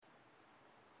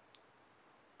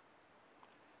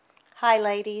Hi,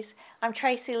 ladies. I'm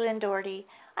Tracy Lynn Doherty.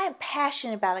 I am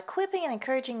passionate about equipping and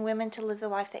encouraging women to live the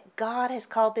life that God has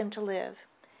called them to live.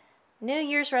 New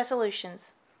Year's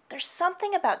resolutions. There's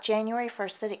something about January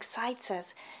 1st that excites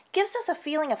us, gives us a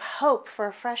feeling of hope for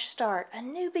a fresh start, a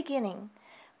new beginning.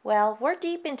 Well, we're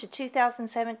deep into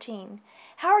 2017.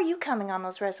 How are you coming on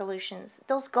those resolutions,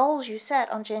 those goals you set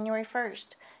on January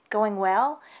 1st? Going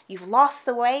well? You've lost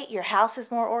the weight, your house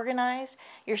is more organized,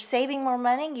 you're saving more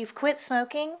money, you've quit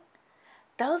smoking?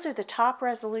 Those are the top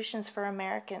resolutions for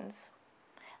Americans.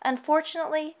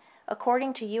 Unfortunately,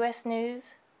 according to U.S.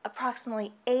 News,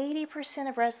 approximately 80%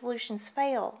 of resolutions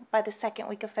fail by the second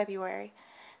week of February,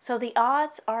 so the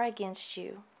odds are against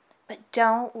you. But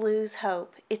don't lose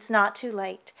hope. It's not too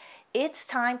late. It's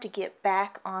time to get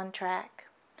back on track.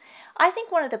 I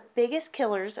think one of the biggest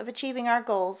killers of achieving our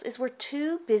goals is we're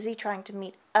too busy trying to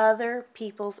meet other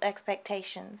people's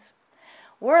expectations.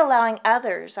 We're allowing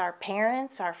others, our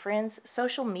parents, our friends,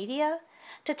 social media,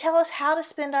 to tell us how to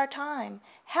spend our time,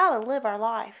 how to live our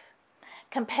life.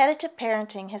 Competitive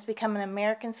parenting has become an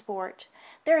American sport.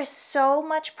 There is so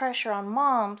much pressure on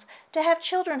moms to have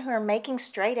children who are making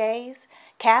straight A's,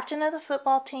 captain of the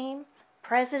football team,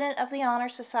 president of the Honor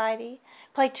Society,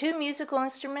 play 2 musical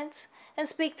instruments, and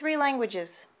speak 3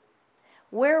 languages.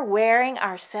 We're wearing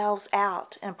ourselves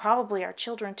out, and probably our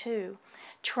children too,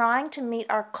 trying to meet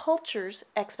our culture's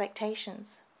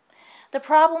expectations. The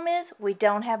problem is we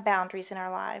don't have boundaries in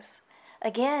our lives.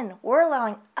 Again, we're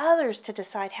allowing others to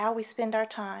decide how we spend our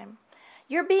time.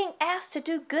 You're being asked to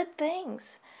do good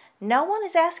things. No one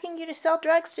is asking you to sell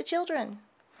drugs to children.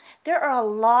 There are a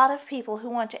lot of people who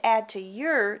want to add to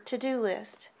your to-do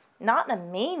list. Not in a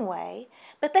mean way,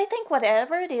 but they think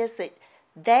whatever it is that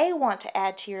they want to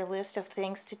add to your list of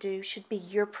things to do should be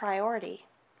your priority.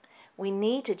 We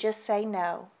need to just say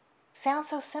no. Sounds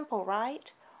so simple,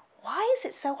 right? Why is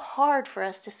it so hard for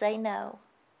us to say no?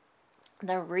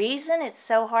 The reason it's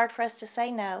so hard for us to say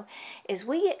no is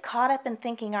we get caught up in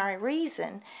thinking our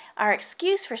reason, our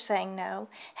excuse for saying no,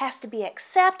 has to be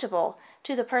acceptable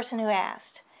to the person who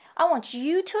asked. I want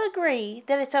you to agree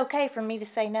that it's okay for me to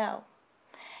say no.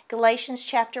 Galatians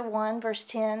chapter 1, verse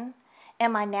 10,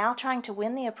 am I now trying to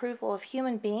win the approval of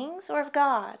human beings or of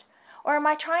God? Or am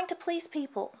I trying to please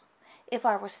people? If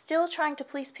I were still trying to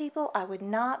please people, I would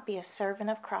not be a servant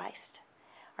of Christ.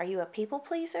 Are you a people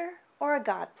pleaser or a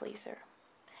God pleaser?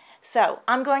 So,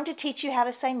 I'm going to teach you how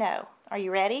to say no. Are you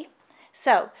ready?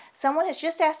 So, someone has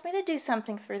just asked me to do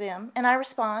something for them, and I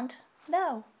respond,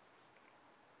 no.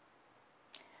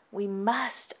 We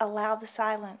must allow the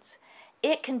silence.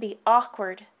 It can be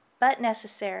awkward, but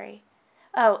necessary.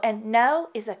 Oh, and no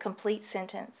is a complete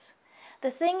sentence.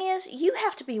 The thing is, you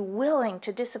have to be willing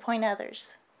to disappoint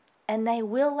others, and they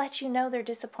will let you know they're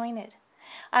disappointed.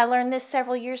 I learned this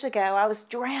several years ago. I was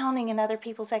drowning in other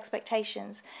people's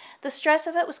expectations. The stress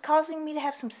of it was causing me to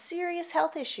have some serious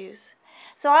health issues.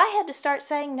 So I had to start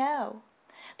saying no.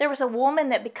 There was a woman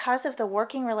that because of the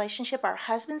working relationship our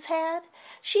husbands had,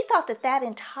 she thought that that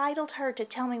entitled her to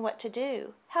tell me what to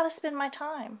do, how to spend my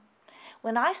time.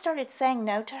 When I started saying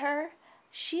no to her,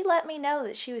 she let me know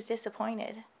that she was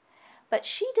disappointed. But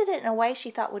she did it in a way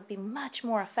she thought would be much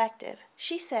more effective.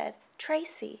 She said,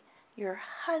 Tracy, your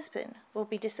husband will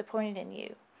be disappointed in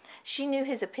you. She knew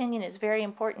his opinion is very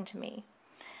important to me.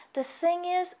 The thing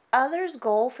is, others'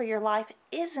 goal for your life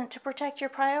isn't to protect your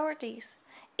priorities.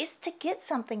 It's to get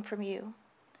something from you.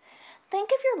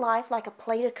 Think of your life like a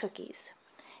plate of cookies.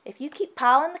 If you keep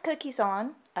piling the cookies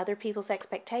on, other people's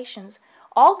expectations,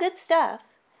 all good stuff,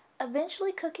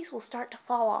 eventually cookies will start to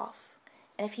fall off.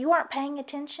 And if you aren't paying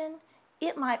attention,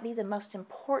 it might be the most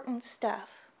important stuff.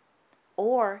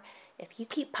 Or if you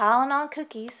keep piling on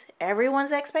cookies,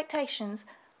 everyone's expectations,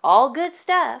 all good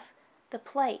stuff, the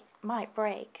plate might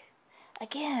break.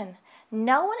 Again,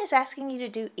 no one is asking you to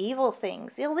do evil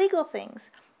things, illegal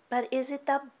things, but is it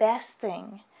the best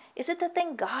thing? Is it the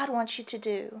thing God wants you to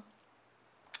do?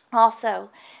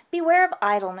 Also, beware of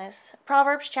idleness.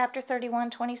 Proverbs chapter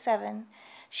 31:27.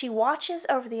 She watches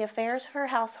over the affairs of her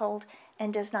household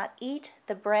and does not eat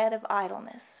the bread of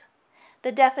idleness.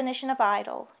 The definition of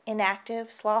idle: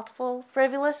 inactive, slothful,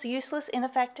 frivolous, useless,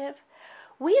 ineffective.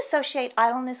 We associate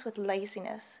idleness with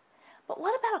laziness. But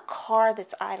what about a car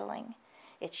that's idling?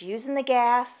 It's using the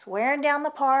gas, wearing down the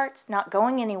parts, not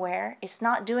going anywhere. It's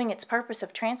not doing its purpose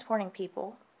of transporting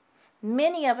people.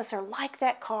 Many of us are like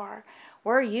that car.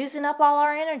 We're using up all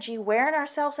our energy, wearing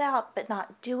ourselves out, but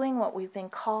not doing what we've been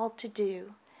called to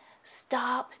do.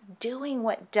 Stop doing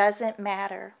what doesn't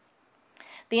matter.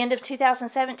 The end of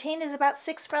 2017 is about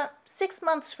 6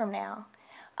 months from now.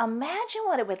 Imagine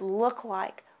what it would look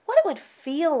like, what it would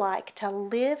feel like to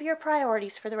live your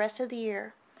priorities for the rest of the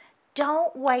year.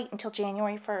 Don't wait until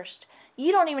January 1st.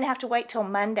 You don't even have to wait till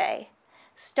Monday.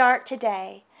 Start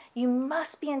today. You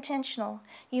must be intentional.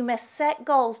 You must set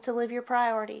goals to live your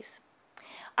priorities.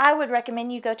 I would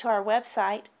recommend you go to our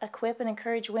website,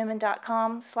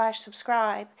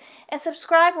 equipandencouragewomen.com/subscribe, and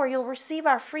subscribe where you'll receive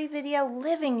our free video,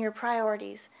 Living Your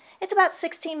Priorities. It's about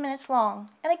 16 minutes long,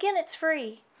 and again, it's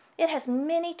free. It has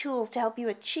many tools to help you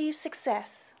achieve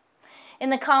success. In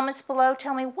the comments below,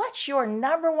 tell me what's your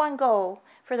 #1 goal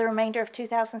for the remainder of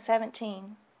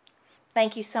 2017.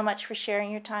 Thank you so much for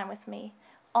sharing your time with me.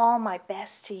 All my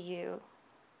best to you.